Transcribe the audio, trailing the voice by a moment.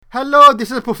Hello,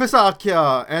 this is Professor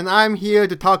Akia, and I'm here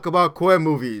to talk about Korean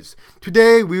movies.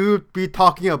 Today, we will be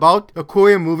talking about the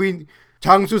Korean movie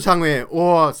장수상회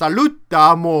or Salut.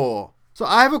 So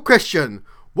I have a question.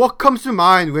 What comes to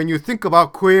mind when you think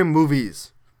about Korean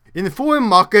movies? In foreign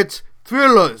markets,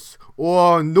 thrillers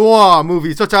or noir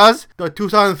movies such as the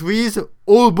 2003's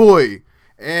Old Boy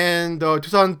and the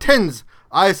 2010's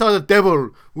I Saw the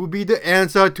Devil will be the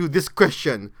answer to this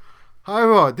question.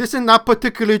 However, this is not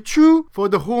particularly true for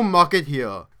the home market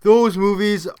here. Those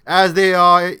movies, as they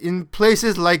are in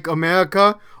places like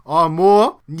America, are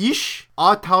more niche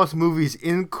art house movies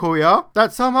in Korea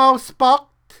that somehow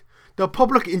sparked the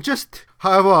public interest.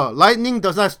 However, lightning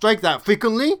does not strike that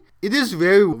frequently. It is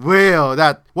very rare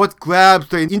that what grabs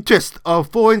the interest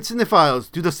of foreign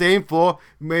cinephiles do the same for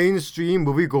mainstream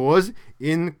moviegoers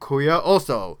in Korea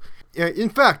also. In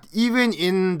fact, even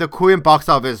in the Korean box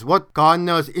office, what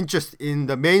garners interest in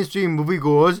the mainstream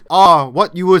moviegoers are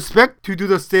what you would expect to do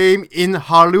the same in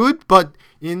Hollywood, but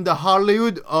in the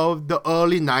Hollywood of the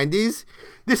early 90s.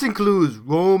 This includes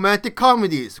romantic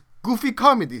comedies, goofy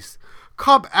comedies,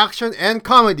 cop action and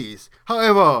comedies.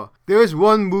 However, there is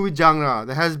one movie genre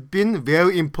that has been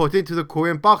very important to the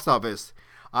Korean box office.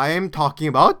 I am talking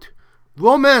about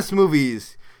romance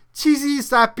movies. Cheesy,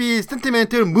 sappy,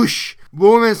 sentimental mush.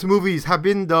 Romance movies have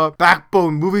been the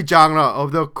backbone movie genre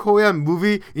of the Korean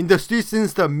movie industry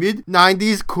since the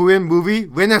mid-90s Korean movie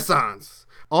renaissance.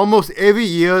 Almost every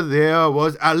year there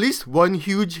was at least one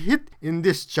huge hit in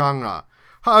this genre.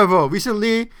 However,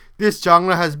 recently this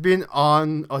genre has been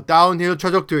on a downhill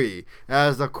trajectory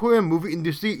as the Korean movie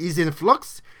industry is in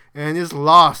flux and is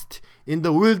lost in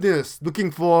the wilderness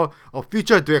looking for a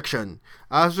future direction.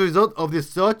 As a result of this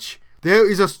search, there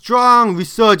is a strong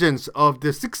resurgence of the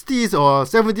 60s or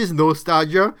 70s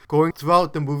nostalgia going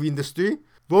throughout the movie industry.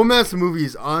 Romance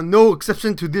movies are no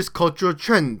exception to this cultural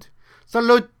trend.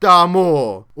 Salut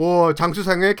or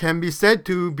장수상회 can be said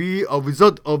to be a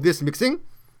result of this mixing.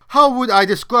 How would I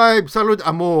describe Salut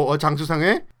or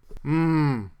장수상회?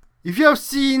 If you have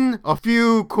seen a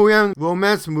few Korean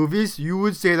romance movies, you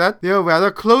would say that they are rather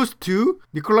close to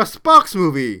Nicholas Sparks'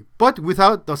 movie, but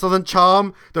without the southern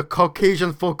charm, the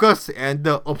Caucasian focus, and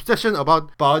the obsession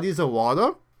about bodies of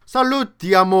water. Salut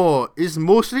is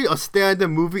mostly a standard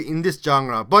movie in this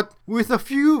genre, but with a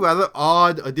few rather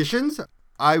odd additions.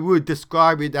 I would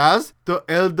describe it as the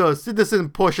elder citizen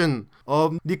portion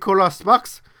of Nicholas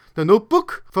Sparks' The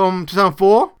Notebook from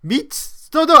 2004 meets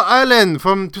Stutter Island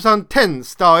from 2010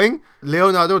 starring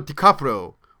Leonardo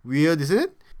DiCaprio. Weird, isn't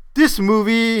it? This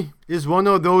movie is one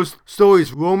of those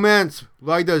stories romance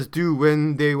writers do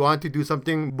when they want to do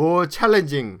something more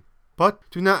challenging, but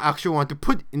do not actually want to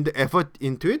put in the effort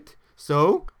into it.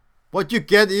 So, what you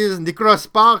get is Nicholas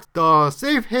Sparks' The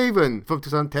Safe Haven from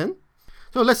 2010.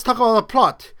 So let's talk about the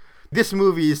plot. This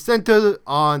movie is centered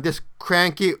on this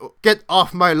cranky, get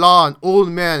off my lawn old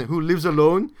man who lives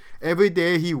alone. Every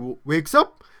day he wakes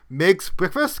up, makes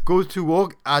breakfast, goes to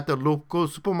work at the local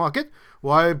supermarket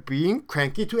while being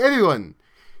cranky to everyone.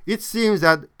 It seems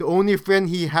that the only friend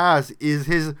he has is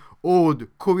his old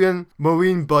Korean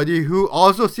Marine buddy who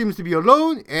also seems to be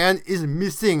alone and is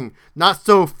missing not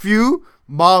so few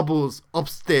marbles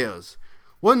upstairs.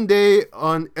 One day,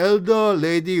 an elder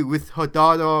lady with her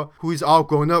daughter, who is all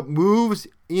grown up, moves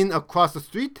in across the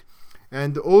street,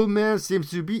 and the old man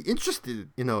seems to be interested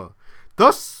in her.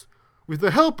 Thus, with the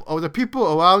help of the people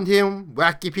around him,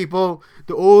 wacky people,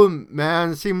 the old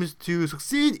man seems to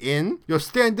succeed in your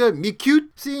standard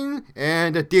meet-cute scene,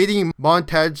 and the dating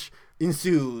montage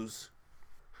ensues.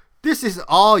 This is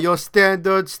all your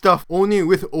standard stuff, only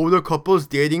with older couples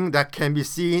dating that can be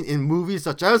seen in movies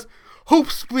such as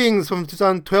Hope Springs from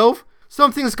 2012,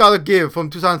 Something's Gotta Give from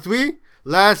 2003,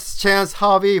 Last Chance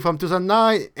Harvey from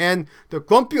 2009, and The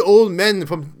Grumpy Old Men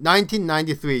from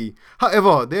 1993.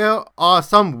 However, there are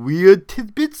some weird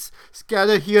tidbits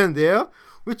scattered here and there,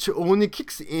 which only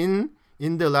kicks in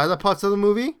the latter parts of the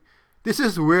movie. This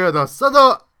is where the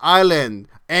Sutter Island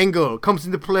angle comes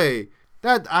into play,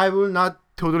 that I will not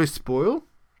totally spoil.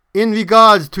 In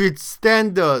regards to its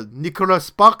standard Nicholas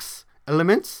Sparks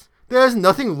elements, there is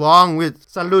nothing wrong with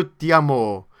Salut.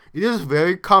 It is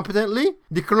very competently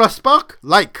Nicholas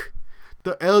Sparks-like.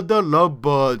 The elder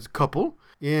lovebirds couple,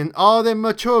 in all their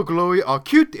mature glory, are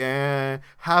cute and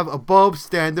have above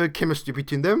standard chemistry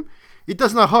between them. It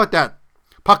does not hurt that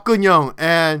Park Geun-young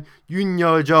and Yoon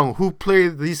Yeol-jung, who play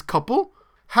this couple,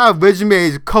 have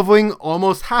resumes covering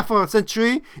almost half a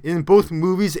century in both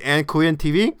movies and Korean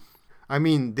TV. I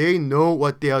mean, they know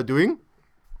what they are doing.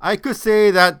 I could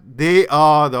say that they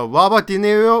are the Robert De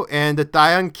Niro and the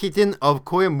Diane Keaton of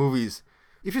Korean movies.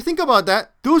 If you think about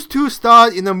that, those two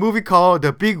starred in a movie called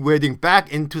The Big Wedding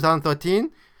back in 2013.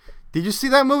 Did you see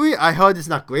that movie? I heard it's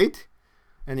not great.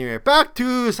 Anyway, back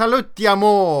to Salut,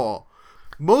 Amor.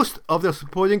 Most of the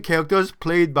supporting characters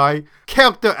played by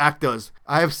character actors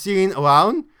I have seen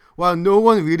around. While no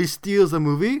one really steals the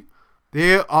movie,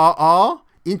 they are all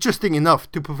interesting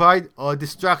enough to provide a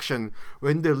distraction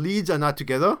when the leads are not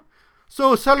together.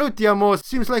 So Salut, Amor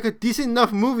seems like a decent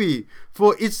enough movie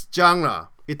for its genre.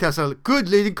 It has a good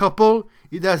leading couple.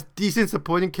 It has decent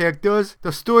supporting characters.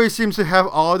 The story seems to have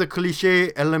all the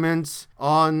cliche elements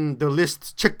on the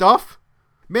list checked off.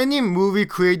 Many movie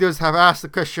creators have asked the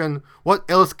question, what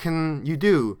else can you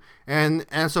do? And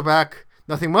answer back,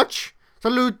 nothing much.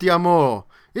 Salut, Amor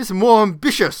is more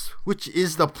ambitious, which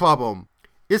is the problem.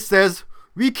 It says,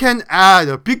 we can add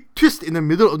a big twist in the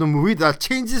middle of the movie that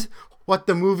changes what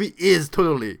the movie is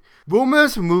totally.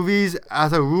 Romance movies,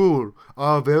 as a rule,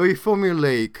 are very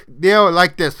formulaic. They are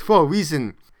like this for a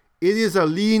reason. It is a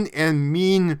lean and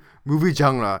mean movie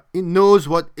genre. It knows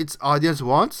what its audience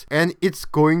wants, and it's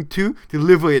going to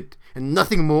deliver it, and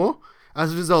nothing more.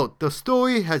 As a result, the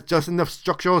story has just enough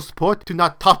structural support to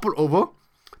not topple over.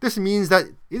 This means that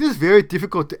it is very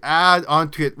difficult to add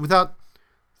onto it without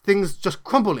things just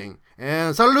crumbling.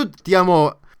 And Salut,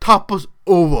 Amor topples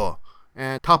over,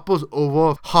 and topples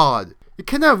over hard. It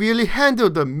cannot really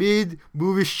handle the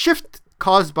mid-movie shift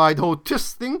caused by the whole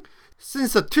twist thing,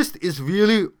 since the twist is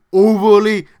really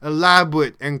overly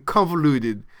elaborate and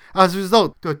convoluted. As a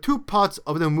result, the two parts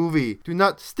of the movie do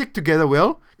not stick together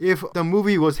well. If the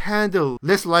movie was handled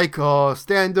less like a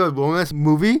standard romance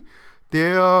movie,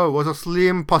 there was a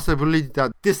slim possibility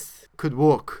that this could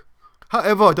work.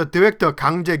 However, the director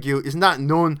Kang Jae-gyu is not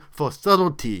known for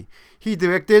subtlety. He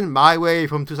directed My Way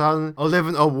from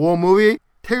 2011, a war movie,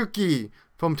 Taegukgi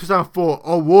from 2004,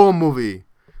 a war movie,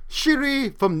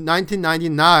 Shiri from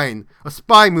 1999, a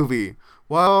spy movie.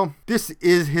 Well, this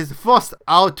is his first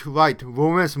outright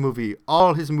romance movie.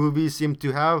 All his movies seem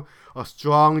to have a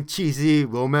strong, cheesy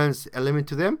romance element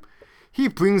to them. He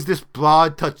brings this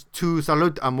broad touch to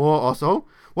Salut, Amor also.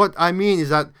 What I mean is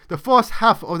that the first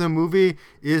half of the movie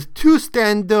is too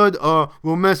standard a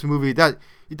romance movie that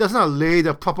it does not lay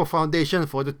the proper foundation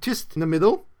for the twist in the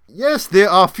middle. Yes, there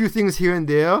are a few things here and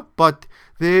there, but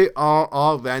they are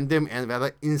all random and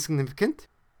rather insignificant.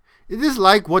 It is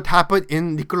like what happened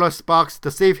in Nicholas Sparks'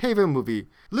 The Safe Haven movie.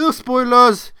 Little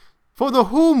spoilers, for the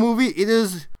whole movie it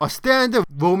is a standard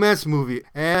romance movie,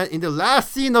 and in the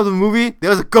last scene of the movie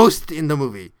there's a ghost in the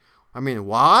movie. I mean,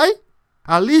 why?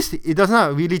 At least it does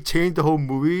not really change the whole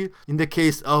movie in the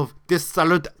case of this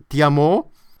Salut, Amor.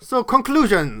 So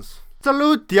conclusions.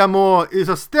 Salut, Amor is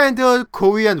a standard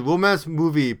Korean romance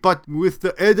movie, but with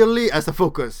the elderly as a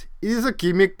focus. It is a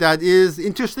gimmick that is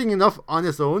interesting enough on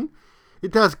its own.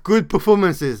 It has good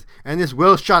performances and is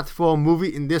well shot for a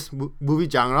movie in this movie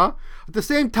genre. At the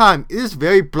same time, it is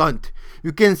very blunt.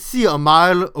 You can see a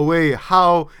mile away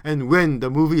how and when the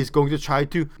movie is going to try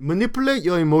to manipulate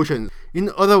your emotions.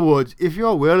 In other words, if you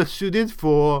are well suited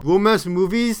for romance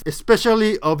movies,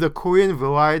 especially of the Korean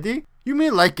variety, you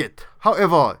may like it.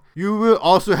 However, you will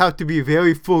also have to be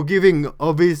very forgiving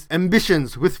of his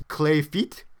ambitions with clay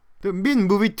feet. The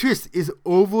mid-movie twist is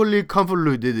overly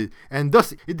convoluted, and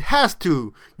thus it has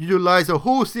to utilize a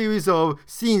whole series of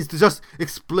scenes to just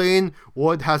explain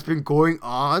what has been going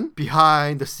on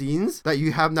behind the scenes that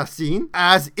you have not seen,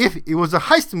 as if it was a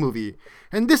heist movie.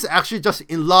 And this actually just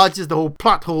enlarges the whole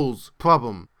plot holes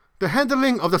problem. The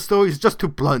handling of the story is just too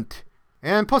blunt,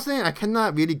 and personally I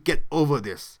cannot really get over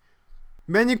this.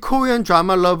 Many Korean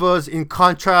drama lovers, in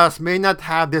contrast, may not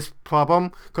have this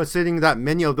problem, considering that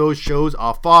many of those shows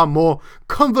are far more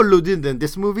convoluted than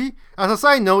this movie. As a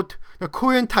side note, the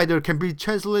Korean title can be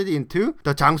translated into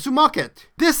the Jangsu Market.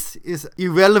 This is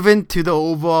irrelevant to the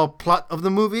overall plot of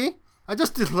the movie. I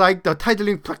just dislike the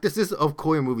titling practices of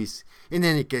Korean movies. In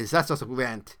any case, that's just a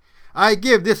rant. I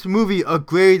give this movie a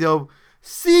grade of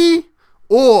C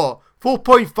or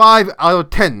 4.5 out of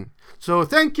 10. So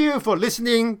thank you for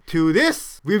listening to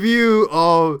this review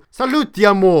of Salut,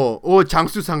 Amor or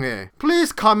장수상회.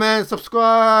 Please comment,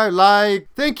 subscribe, like.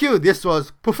 Thank you. This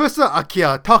was Professor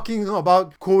Akia talking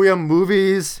about Korean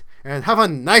movies. And have a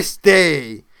nice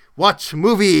day. Watch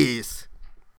movies.